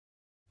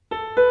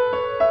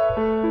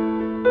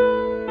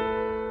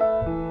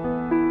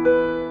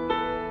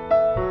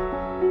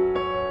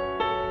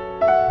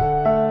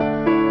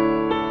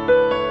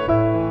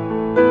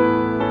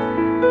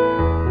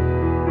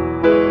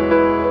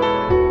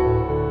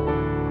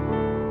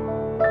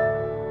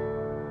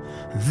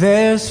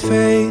There's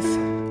faith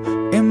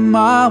in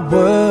my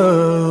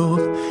world.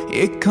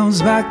 It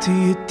comes back to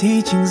your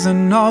teachings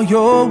and all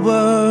your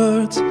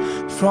words.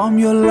 From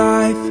your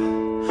life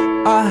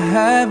I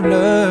have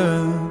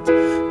learned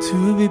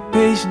to be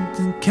patient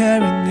and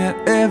caring at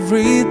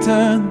every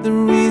turn. The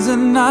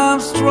reason I'm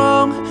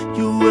strong,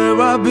 you're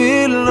where I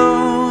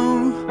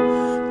belong.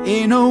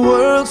 In a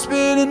world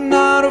spinning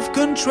out of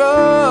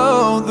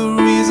control, the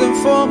reason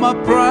for my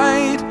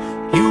pride,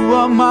 you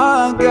are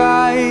my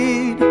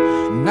guide.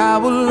 And I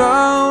will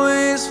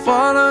always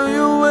follow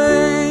your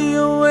way,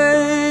 your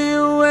way,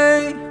 your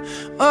way.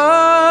 Oh,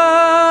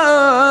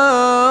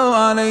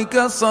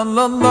 alayka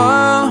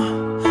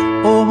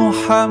sallallahu, oh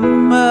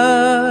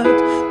Muhammad.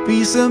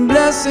 Peace and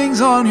blessings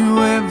on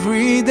you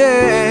every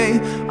day.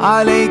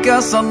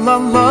 Alayka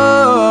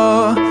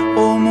sallallahu,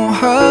 oh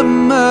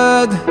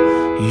Muhammad.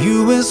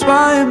 You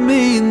inspire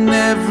me in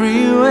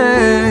every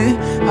way.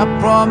 I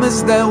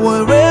promise that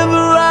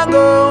wherever I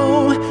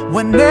go,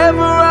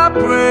 whenever I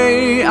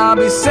pray, I'll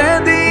be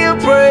sending you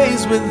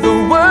praise with the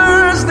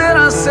words that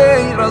I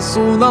say.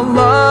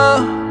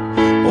 Rasulallah,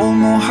 oh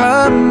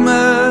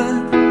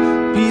Muhammad.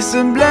 Peace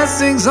and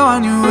blessings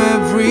on you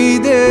every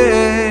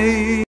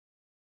day.